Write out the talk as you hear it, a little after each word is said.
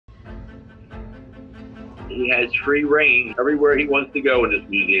He has free reign everywhere he wants to go in this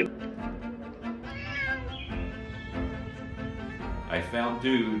museum. I found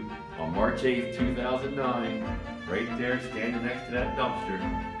Dude on March 8th, 2009, right there standing next to that dumpster.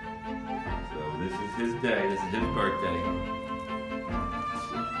 So this is his day, this is his birthday.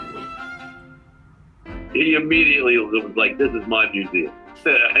 He immediately was like, this is my museum.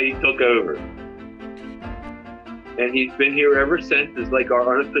 He took over. And he's been here ever since as like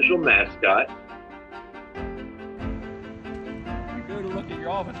our unofficial mascot. You go to look at your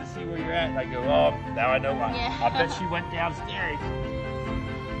office to see where you're at, and I go, oh, now I know why. Yeah. I bet she went downstairs.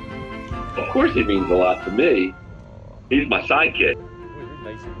 Of course he means a lot to me. He's my sidekick. Boy, you're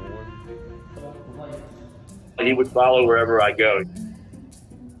nice and warm. He would follow wherever I go.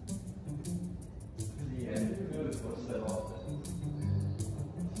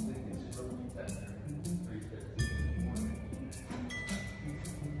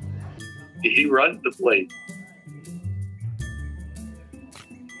 He runs the place.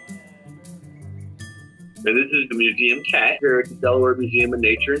 And this is the museum cat here at the Delaware Museum of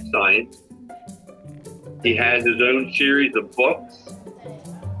Nature and Science. He has his own series of books.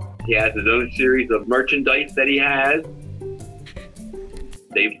 He has his own series of merchandise that he has.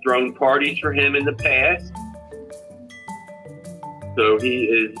 They've thrown parties for him in the past. So he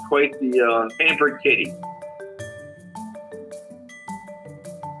is quite the pampered kitty.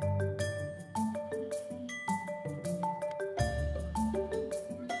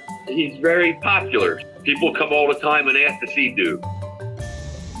 He's very popular. People come all the time and ask to see Dude.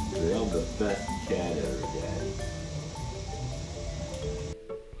 I'm the best cat ever, Daddy.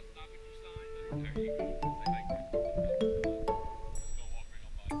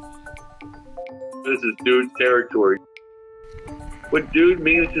 This is Dude's territory. What Dude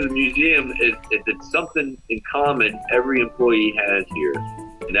means to the museum is it's something in common every employee has here,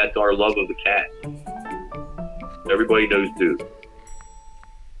 and that's our love of the cat. Everybody knows Dude.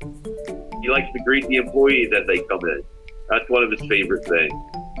 He likes to greet the employees as they come in. That's one of his favorite things.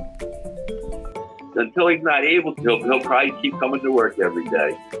 Until he's not able to, he'll probably keep coming to work every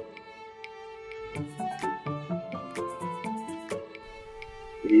day.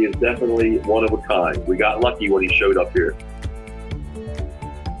 He is definitely one of a kind. We got lucky when he showed up here.